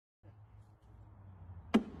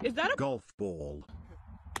Is that a golf ball?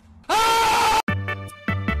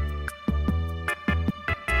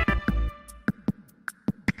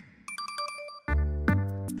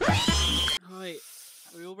 Right,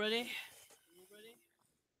 are we all ready?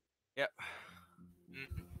 Yep.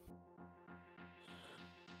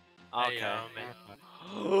 Hey, Okay.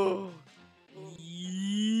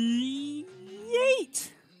 Yeet!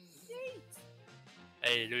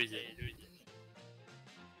 Hey, Luigi.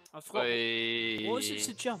 I forgot. What was it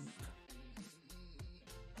to jump?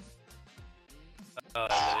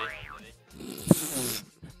 Lewi.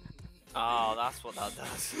 Oh, that's what that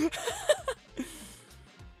does.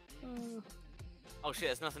 Oh shit,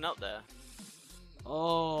 there's nothing up there.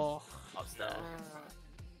 Oh. Upstairs.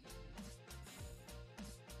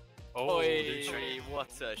 Oh, Oi, Luigi. what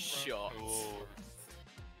a shot. Oh.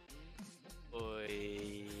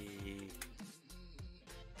 Oi.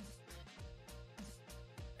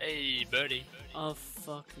 Hey, birdie. Of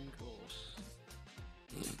fucking course.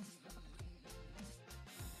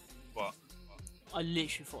 What? I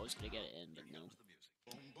literally thought I was gonna get it in, but no.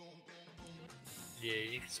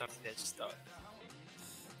 Yeah, you can start to get stuck.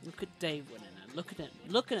 Look at Dave winning it. Look at him.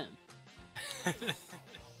 Look at him.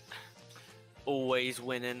 Always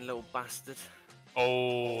winning, little bastard.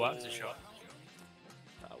 Oh, that was a shot.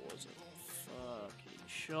 That was a fucking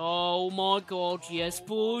shot. Oh my god, yes,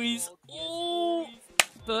 boys. Oh,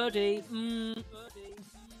 birdie.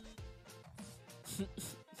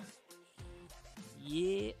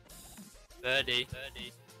 Yeah. Birdie.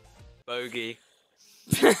 Bogey.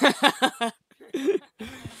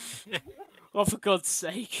 Oh, for God's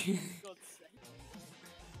sake.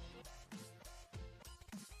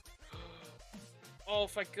 Oh,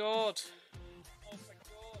 for God.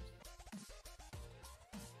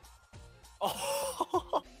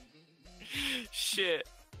 Oh shit.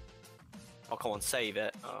 Oh, come on, save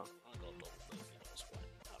it. Oh.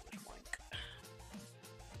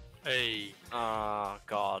 Hey, Oh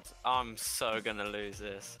god, I'm so gonna lose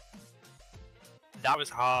this. that was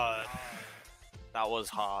hard. That was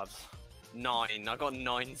hard. 9. I got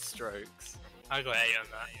 9 strokes. I got 8 on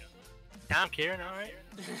that. Damn, Kieran, alright?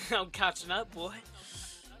 I'm catching up, boy.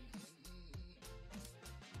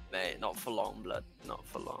 Mate, not for long, blood. Not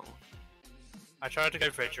for long. I tried to go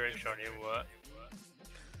for a drink shot, it didn't work.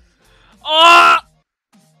 Oh!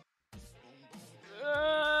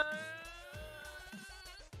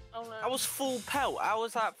 Oh no. I was full pelt. How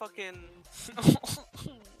was that fucking?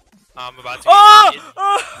 I'm about to Oh! get yeeted.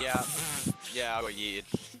 Oh! Yeah, yeah, I got yeeted.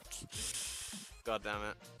 God damn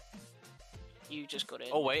it. You just got in.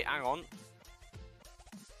 Oh wait, hang on.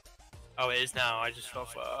 Oh, it is now. I just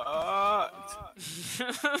got fucked.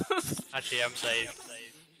 Actually, I'm safe.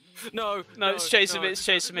 No, No, it's chasing me, it's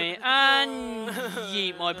chasing me. And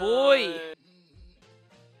yeet, my boy.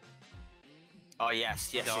 Oh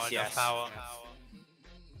yes, yes, No, yes, enough yes. power.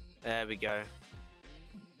 There we go.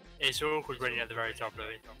 It's awkward when you're at the very top of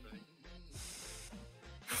it.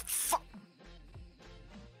 Fuck.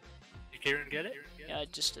 Did Kieran get it? Yeah, I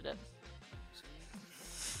just did it.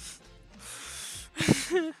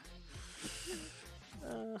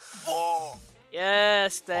 Oh,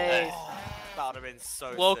 Yes, Dave. that would have been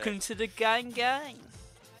so. Welcome sick. to the gang. Gang.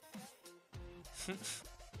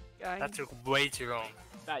 That took way too long.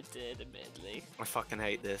 That did, admittedly. I fucking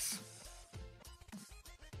hate this.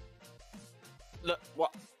 Look,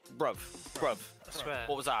 what, bruv. I swear.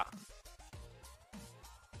 What was that?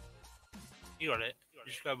 You got it.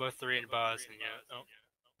 You just got both 3 in bars and yeah. Oh.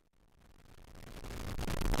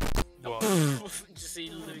 What? Just see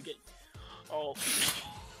Lewi get. Oh.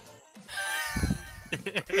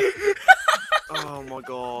 Oh my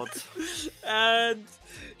god. And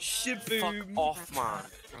Fuck shaboom. off, man.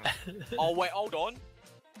 Oh wait, hold on.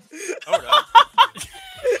 Hold on.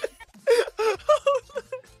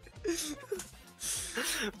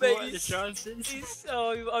 Mate, What are the chances?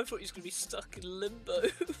 Oh, I thought he was gonna be stuck in limbo.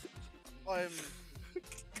 I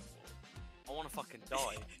want to fucking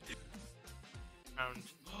die. And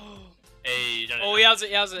hey, you done it. Oh, he has it,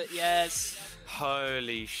 he has it, yes.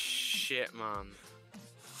 Holy shit, man.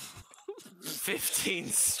 15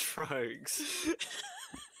 strokes.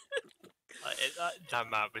 That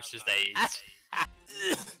map was just AIDS.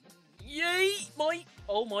 Yay, my.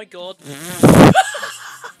 Oh my god.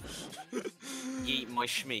 Yeet my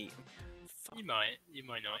schmeat. You might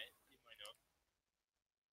not.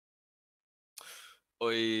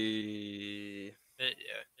 Oi. Yeah.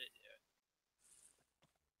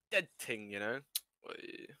 Dead ting, you know.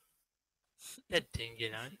 Oi. Dead thing, you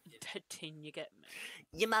know. Dead teen, you get me.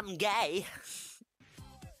 Your mum gay.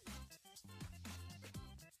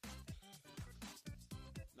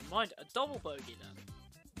 Never mind, a double bogey then.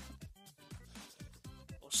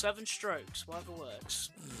 Or 7 strokes, whatever works.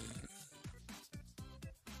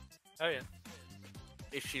 Oh yeah.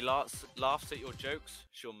 If she laughs at your jokes,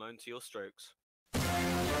 she'll moan to your strokes.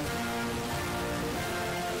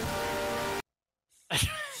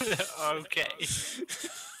 Okay.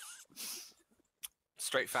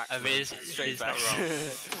 Straight facts. I mean, man. it's Straight not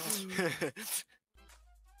facts.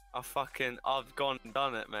 I've gone and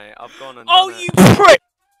done it, mate. I've gone and Oh, done you it. prick!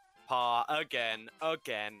 Pa, again.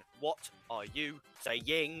 What are you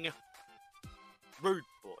saying? Rude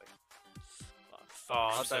boy. Oh,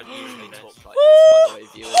 I don't usually this. talk like this, by the way,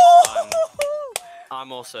 viewers.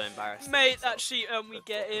 I'm also embarrassed. of Mate, myself that sheet we for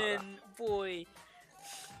get talking like in, boy.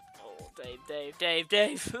 Oh,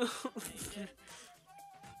 Dave.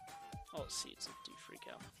 Oh, see, it's a do freak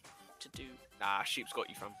out. To do. that. Nah, sheep's got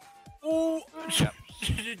you from. Ooh. Yep.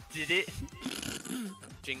 Did it?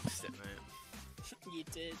 Jinxed it, mate. You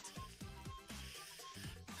did.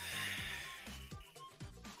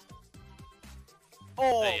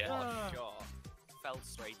 Oh There you my go. god. Fell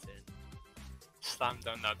straight in. Slammed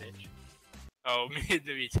on that bitch. Oh, me and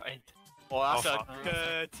Lewi tied. Oh, that's Oh, a fuck.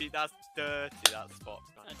 dirty, that spot.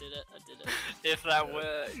 I did it. If that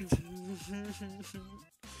worked.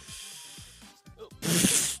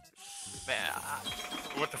 Man,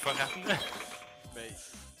 what the fuck happened there? Mate,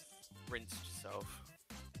 rinsed yourself.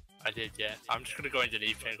 I did, yeah. I'm just gonna go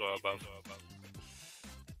underneath and go above.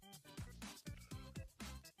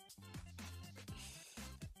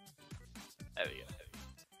 There we go.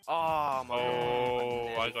 Oh my Oh,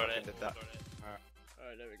 god. I got it. Did that.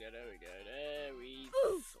 Alright, there we go. There we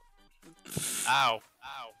Ow.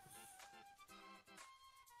 Ow.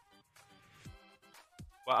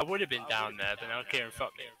 Well, I would have been down there, but now Kieran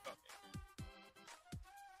fucked me.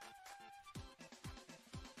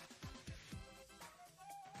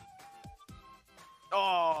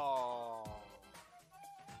 Oh.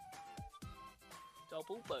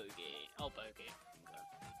 Double bogey. Oh, bogey.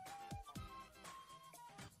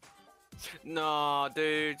 Nah,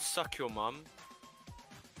 dude, suck your mum.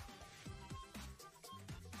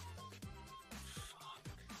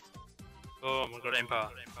 Oh my god, Empire.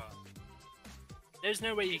 There's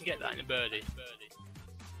no way you can get that in a birdie.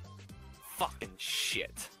 Fucking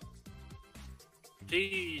shit.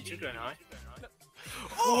 Jeez, you're going high.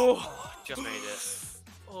 Oh, just made it.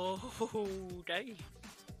 Oh, dang.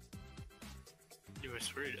 You were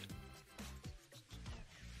screwed.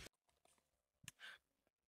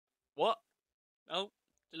 What? Oh,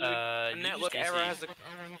 You Network just error DC'd. has a.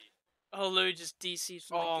 oh, Lewi just DC'd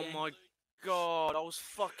from Oh the game. my god, I was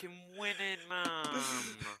fucking winning, man.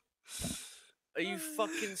 Are you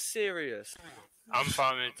fucking serious? I'm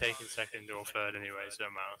fine taking second or third anyway, so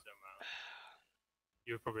don't matter.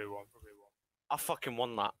 You probably won. I fucking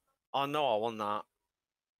won that. I know I won that.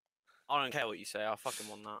 I don't care what you say, I fucking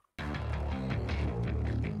won that.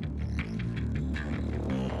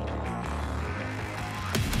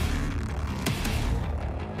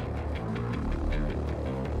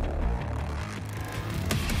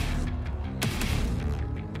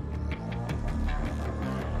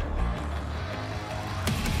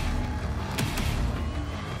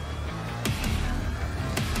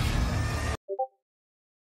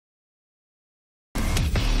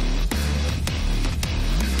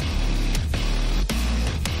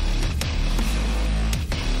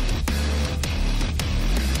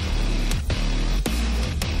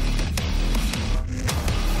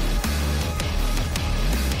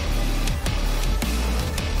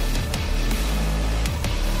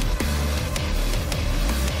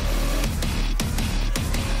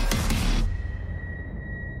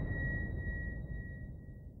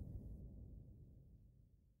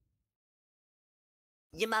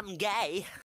 Your mum gay.